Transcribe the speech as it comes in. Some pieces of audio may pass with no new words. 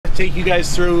take you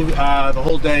guys through the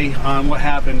whole day on what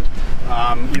happened,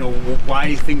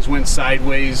 why things went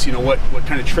sideways, what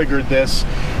kind of triggered this,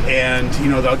 and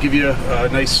they'll give you a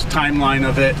nice timeline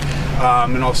of it,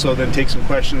 and also then take some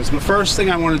questions. The first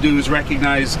thing I want to do is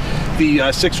recognize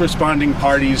the 6 responding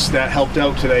parties that helped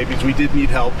out today, because we did need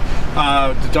help.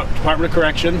 The Department of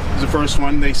Correction is the first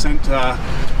one. They sent a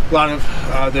lot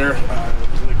of their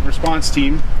response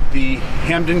team. The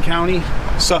Hampden County,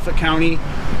 Suffolk County,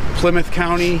 Plymouth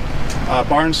County,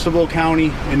 Barnstable County,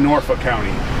 and Norfolk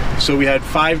County. So we had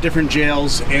 5 different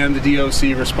jails and the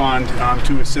DOC respond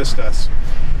to assist us.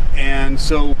 And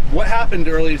so what happened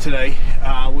earlier today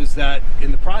was that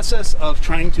in the process of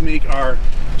trying to make our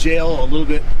jail a little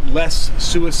bit less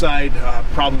suicide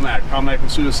problematic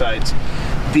with suicides,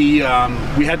 we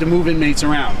had to move inmates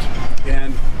around.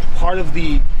 And part of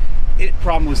the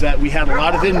problem was that we had a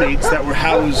lot of inmates that were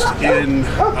housed in,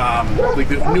 like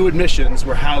the new admissions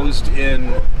were housed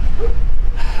in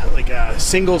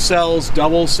single cells,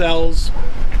 double cells,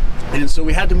 and so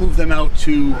we had to move them out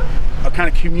to a kind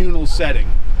of communal setting.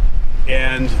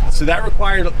 And so that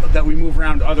required that we move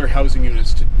around other housing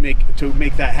units to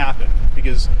make that happen,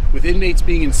 because with inmates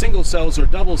being in single cells or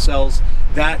double cells,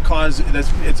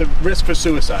 it's a risk for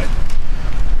suicide.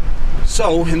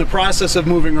 So in the process of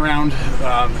moving around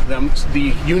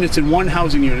the inmates in one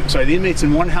housing unit,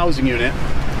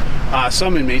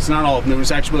 some inmates, not all of them, there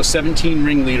was actually about 17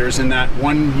 ringleaders in that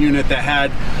one unit that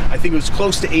had, I think it was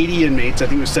close to 80 inmates. I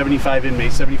think it was 75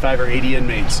 or 80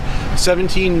 inmates.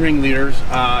 17 ringleaders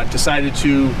decided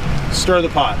to stir the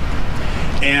pot,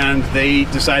 and they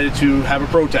decided to have a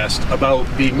protest about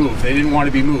being moved. They didn't want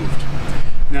to be moved.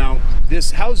 Now,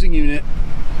 this housing unit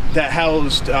that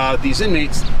housed these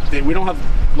inmates, we don't have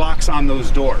locks on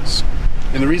those doors.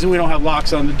 And the reason we don't have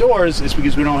locks on the doors is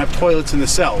because we don't have toilets in the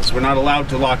cells. We're not allowed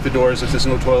to lock the doors if there's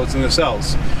no toilets in the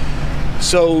cells.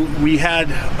 So we had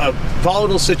a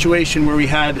volatile situation where we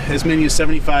had as many as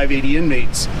 75, 80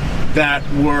 inmates that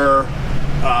were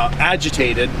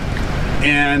agitated,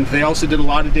 and they also did a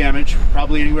lot of damage,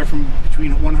 probably anywhere from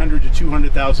between $100,000 to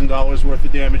 $200,000 worth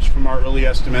of damage from our early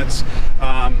estimates.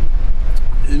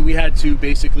 And we had to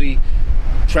basically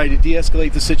try to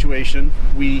de-escalate the situation.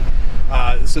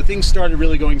 So things started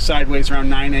really going sideways around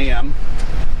 9 a.m.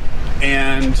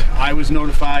 and I was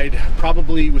notified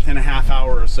probably within a half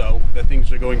hour or so that things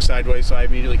were going sideways, so I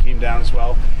immediately came down as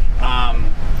well.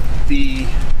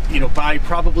 By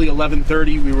probably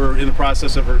 11:30, we were in the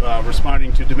process of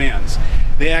responding to demands.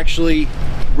 They actually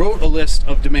wrote a list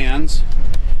of demands,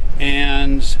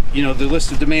 and the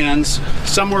list of demands,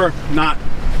 some were not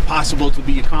possible to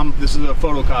be this is a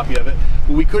photocopy of it,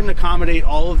 but we couldn't accommodate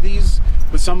all of these,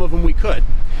 but some of them we could.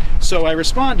 So I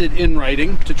responded in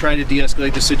writing to try to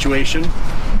de-escalate the situation,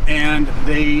 and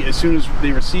as soon as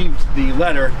they received the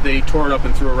letter, they tore it up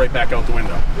and threw it right back out the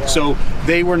window. Yeah. So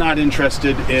they were not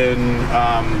interested in,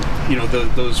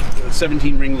 those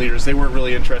 17 ringleaders. They weren't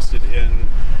really interested in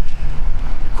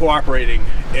cooperating,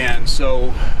 and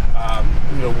so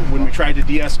when we tried to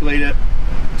de-escalate it,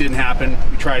 didn't happen.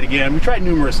 We tried again. We tried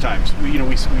numerous times.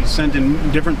 We sent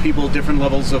in different people, different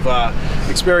levels of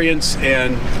experience,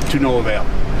 and to no avail.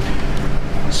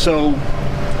 So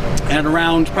at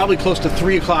around probably close to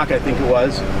 3 o'clock, I think it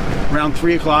was, around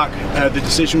 3 o'clock, the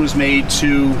decision was made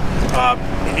to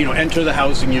enter the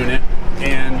housing unit,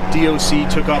 and DOC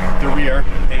took up the rear,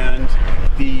 and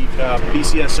the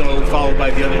BCSO followed by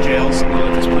the other jails. We'll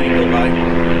let this plane go by.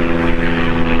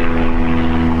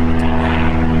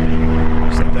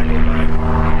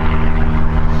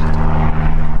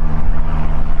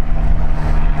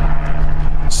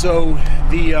 So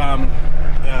the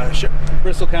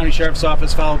Bristol County Sheriff's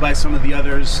Office, followed by some of the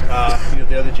others,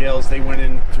 the other jails, they went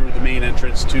in through the main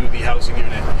entrance to the housing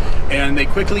unit, and they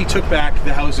quickly took back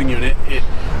the housing unit.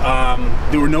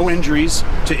 There were no injuries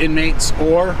to inmates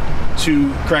or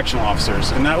to correctional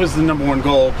officers, and that was the number one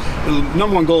goal. The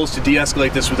number one goal is to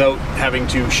de-escalate this without having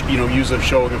to use a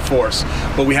showing of force,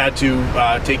 but we had to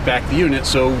take back the unit,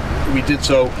 so we did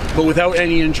so, but without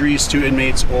any injuries to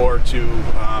inmates or to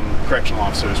correctional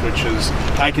officers, which is,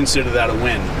 I consider that a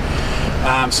win.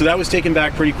 So that was taken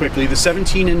back pretty quickly. The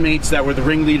 17 inmates that were the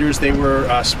ringleaders, they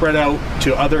were spread out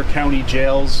to other county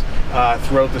jails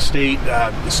throughout the state,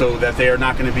 so that they are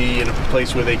not going to be in a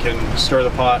place where they can stir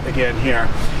the pot again here.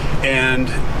 And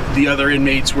the other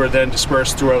inmates were then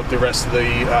dispersed throughout the rest of the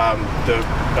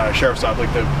sheriff's office,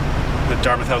 like the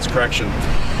Dartmouth House Correction.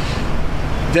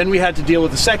 Then we had to deal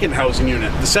with the second housing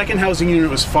unit. The second housing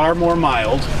unit was far more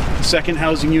mild. The second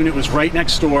housing unit was right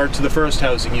next door to the first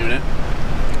housing unit.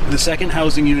 The second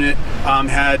housing unit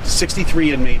had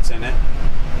 63 inmates in it,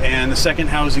 and the second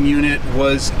housing unit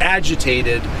was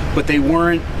agitated, but they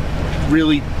weren't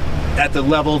really at the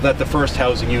level that the first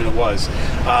housing unit was.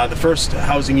 The first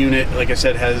housing unit, like I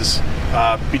said, has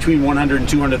between $100,000 and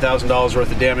 $200,000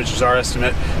 worth of damage is our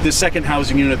estimate. This second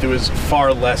housing unit, there was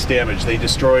far less damage. They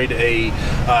destroyed a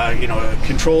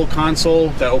control console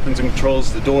that opens and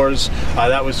controls the doors.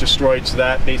 That was destroyed, so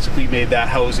that basically made that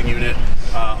housing unit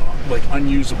like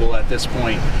unusable at this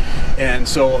point. And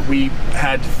so we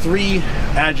had 3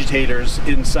 agitators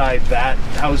inside that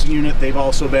housing unit. They've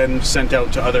also been sent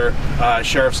out to other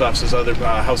sheriff's offices, other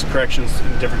House of Corrections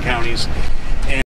in different counties.